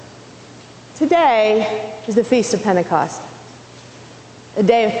Today is the Feast of Pentecost, a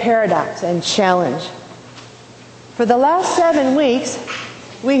day of paradox and challenge. For the last 7 weeks,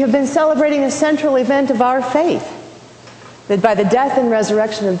 we have been celebrating a central event of our faith, that by the death and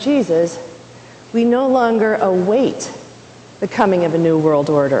resurrection of Jesus, we no longer await the coming of a new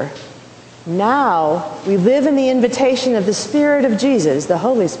world order. Now, we live in the invitation of the Spirit of Jesus, the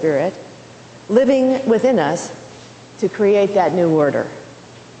Holy Spirit, living within us to create that new order.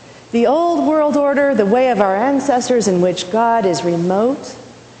 The old world order, the way of our ancestors in which God is remote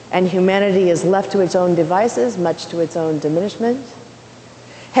and humanity is left to its own devices, much to its own diminishment,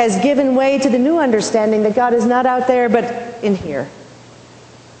 has given way to the new understanding that God is not out there but in here.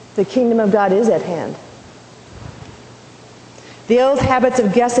 The kingdom of God is at hand. The old habits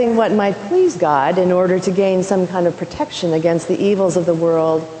of guessing what might please God in order to gain some kind of protection against the evils of the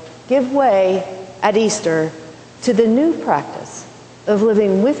world give way at Easter to the new practice of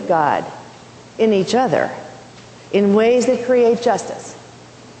living with God in each other in ways that create justice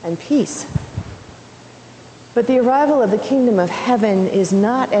and peace. But the arrival of the kingdom of heaven is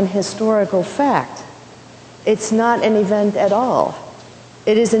not an historical fact. It's not an event at all.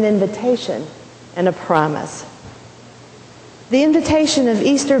 It is an invitation and a promise. The invitation of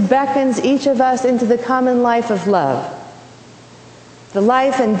Easter beckons each of us into the common life of love. The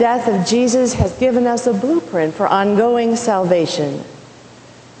life and death of Jesus has given us a blueprint for ongoing salvation,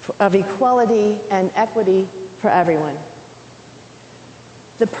 of equality and equity for everyone.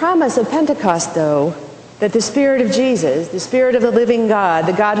 The promise of Pentecost, though, that the Spirit of Jesus, the Spirit of the living God,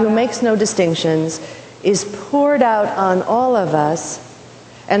 the God who makes no distinctions, is poured out on all of us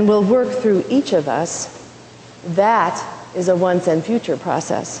and will work through each of us, that is a once and future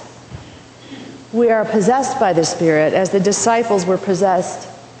process. We are possessed by the Spirit as the disciples were possessed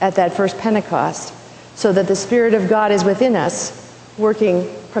at that first Pentecost, so that the Spirit of God is within us,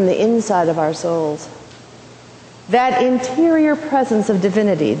 working from the inside of our souls. That interior presence of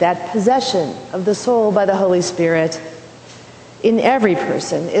divinity, that possession of the soul by the Holy Spirit in every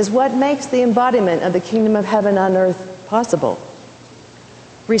person, is what makes the embodiment of the kingdom of heaven on earth possible.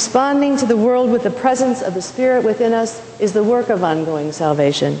 Responding to the world with the presence of the Spirit within us is the work of ongoing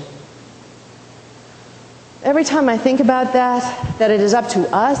salvation. Every time I think about that it is up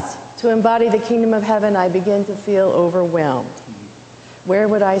to us to embody the kingdom of heaven, I begin to feel overwhelmed. Where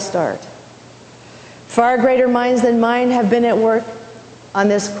would I start? Far greater minds than mine have been at work on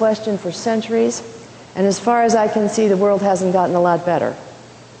this question for centuries, and as far as I can see, the world hasn't gotten a lot better.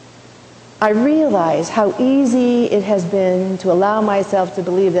 I realize how easy it has been to allow myself to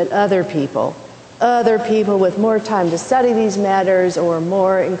believe that other people with more time to study these matters or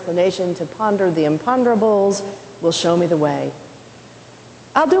more inclination to ponder the imponderables will show me the way.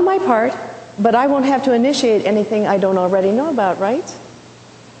 I'll do my part, but I won't have to initiate anything I don't already know about, right?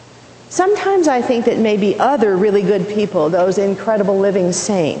 Sometimes I think that maybe other really good people, those incredible living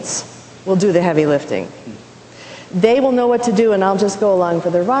saints, will do the heavy lifting. They will know what to do, and I'll just go along for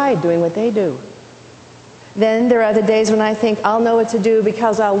the ride doing what they do. Then there are the days when I think I'll know what to do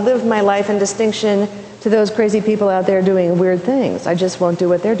because I'll live my life in distinction to those crazy people out there doing weird things. I just won't do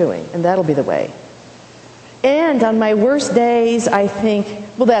what they're doing, and that'll be the way. And on my worst days, I think,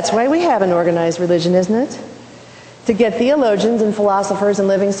 well, that's why we have an organized religion, isn't it? To get theologians and philosophers and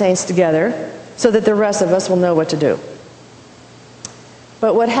living saints together so that the rest of us will know what to do.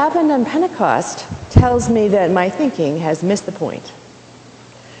 But what happened on Pentecost tells me that my thinking has missed the point.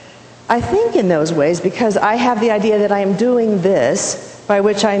 I think in those ways because I have the idea that I am doing this, by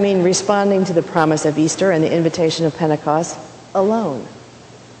which I mean responding to the promise of Easter and the invitation of Pentecost, alone.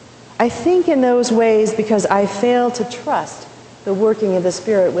 I think in those ways because I fail to trust the working of the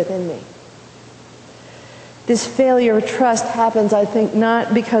Spirit within me. This failure of trust happens, I think,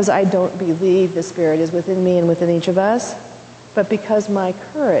 not because I don't believe the Spirit is within me and within each of us, but because my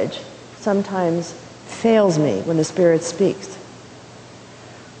courage sometimes fails me when the Spirit speaks.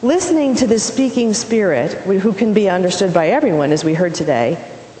 Listening to the speaking Spirit, who can be understood by everyone, as we heard today,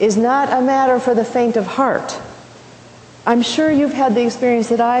 is not a matter for the faint of heart. I'm sure you've had the experience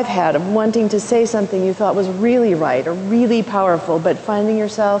that I've had of wanting to say something you thought was really right or really powerful, but finding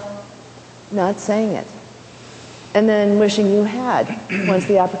yourself not saying it, and then wishing you had once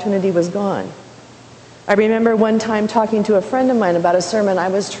the opportunity was gone. I remember one time talking to a friend of mine about a sermon I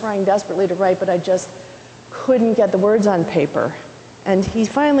was trying desperately to write, but I just couldn't get the words on paper. And he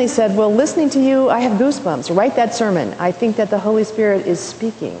finally said, well, listening to you, I have goosebumps. Write that sermon. I think that the Holy Spirit is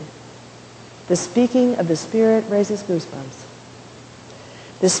speaking. The speaking of the Spirit raises goosebumps.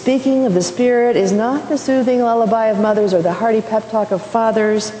 The speaking of the Spirit is not the soothing lullaby of mothers or the hearty pep talk of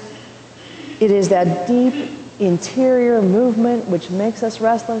fathers. It is that deep interior movement which makes us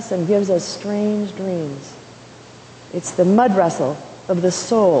restless and gives us strange dreams. It's the mud wrestle of the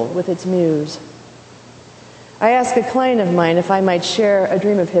soul with its muse. I asked a client of mine if I might share a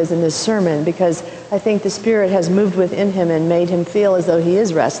dream of his in this sermon because I think the Spirit has moved within him and made him feel as though he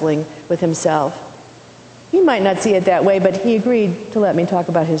is wrestling with himself. He might not see it that way, but he agreed to let me talk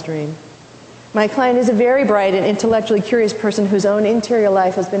about his dream. My client is a very bright and intellectually curious person whose own interior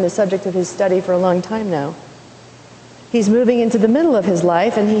life has been the subject of his study for a long time now. He's moving into the middle of his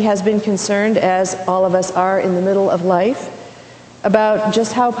life, and he has been concerned, as all of us are in the middle of life, about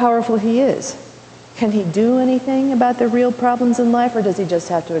just how powerful he is. Can he do anything about the real problems in life, or does he just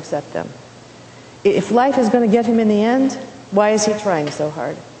have to accept them? If life is going to get him in the end, why is he trying so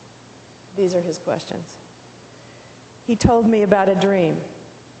hard? These are his questions. He told me about a dream.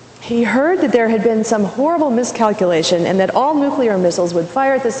 He heard that there had been some horrible miscalculation and that all nuclear missiles would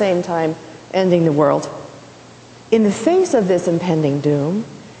fire at the same time, ending the world. In the face of this impending doom,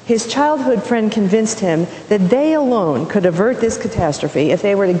 his childhood friend convinced him that they alone could avert this catastrophe if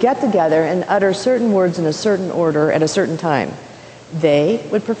they were to get together and utter certain words in a certain order at a certain time. They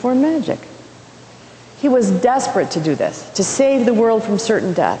would perform magic. He was desperate to do this, to save the world from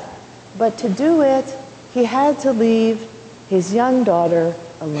certain death. But to do it, he had to leave his young daughter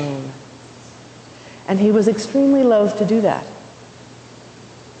alone. And he was extremely loath to do that.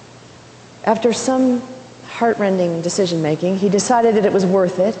 After some heartrending decision-making, he decided that it was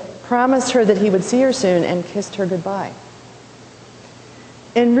worth it, promised her that he would see her soon, and kissed her goodbye.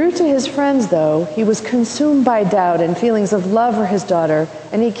 En route to his friends, though, he was consumed by doubt and feelings of love for his daughter,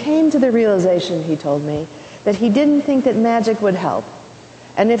 and he came to the realization, he told me, that he didn't think that magic would help.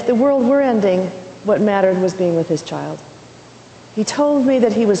 And if the world were ending, what mattered was being with his child. He told me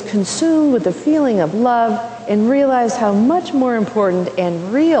that he was consumed with the feeling of love and realized how much more important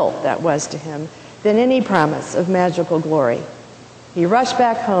and real that was to him than any promise of magical glory. He rushed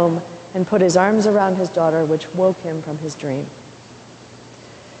back home and put his arms around his daughter, which woke him from his dream.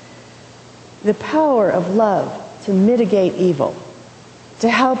 The power of love to mitigate evil, to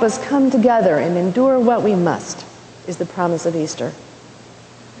help us come together and endure what we must, is the promise of Easter.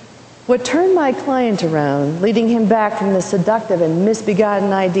 What turned my client around, leading him back from the seductive and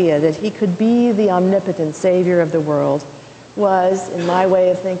misbegotten idea that he could be the omnipotent Savior of the world, was, in my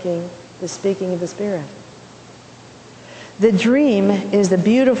way of thinking, the speaking of the Spirit. The dream is the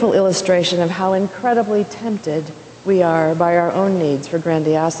beautiful illustration of how incredibly tempted we are by our own needs for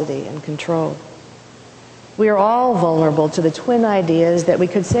grandiosity and control. We are all vulnerable to the twin ideas that we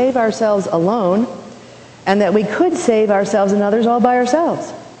could save ourselves alone and that we could save ourselves and others all by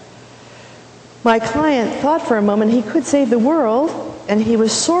ourselves. My client thought for a moment he could save the world, and he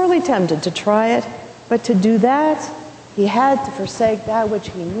was sorely tempted to try it, but to do that, he had to forsake that which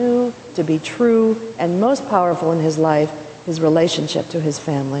he knew to be true and most powerful in his life, his relationship to his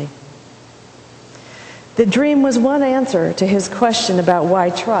family. The dream was one answer to his question about why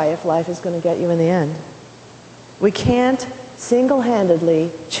try if life is going to get you in the end. We can't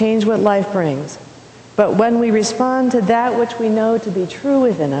single-handedly change what life brings, but when we respond to that which we know to be true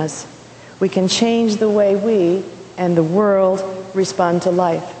within us, we can change the way we and the world respond to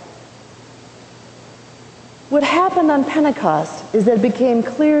life. What happened on Pentecost is that it became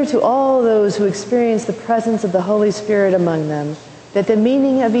clear to all those who experienced the presence of the Holy Spirit among them that the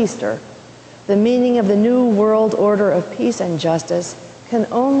meaning of Easter, the meaning of the new world order of peace and justice, can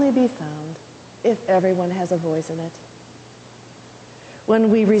only be found if everyone has a voice in it.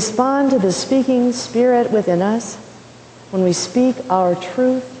 When we respond to the speaking Spirit within us, when we speak our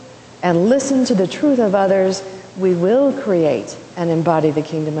truth and listen to the truth of others, we will create and embody the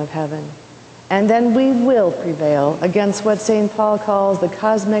kingdom of heaven. And then we will prevail against what St. Paul calls the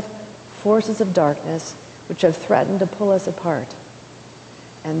cosmic forces of darkness, which have threatened to pull us apart.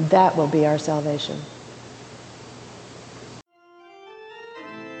 And that will be our salvation.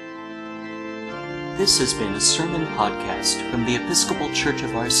 This has been a sermon podcast from the Episcopal Church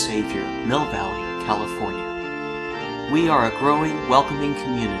of Our Savior, Mill Valley, California. We are a growing, welcoming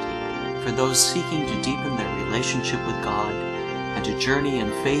community for those seeking to deepen their relationship with God and to journey in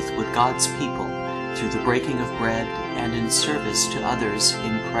faith with God's people through the breaking of bread and in service to others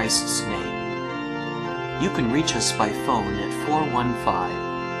in Christ's name. You can reach us by phone at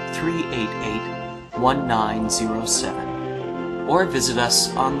 415-388-1907 or visit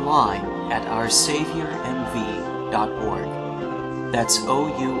us online at oursaviormv.org. That's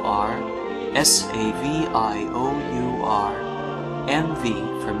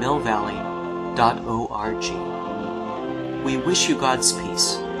OURSAVIOUR-MV for millvalley.org. We wish you God's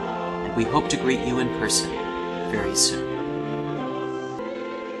peace, and we hope to greet you in person very soon.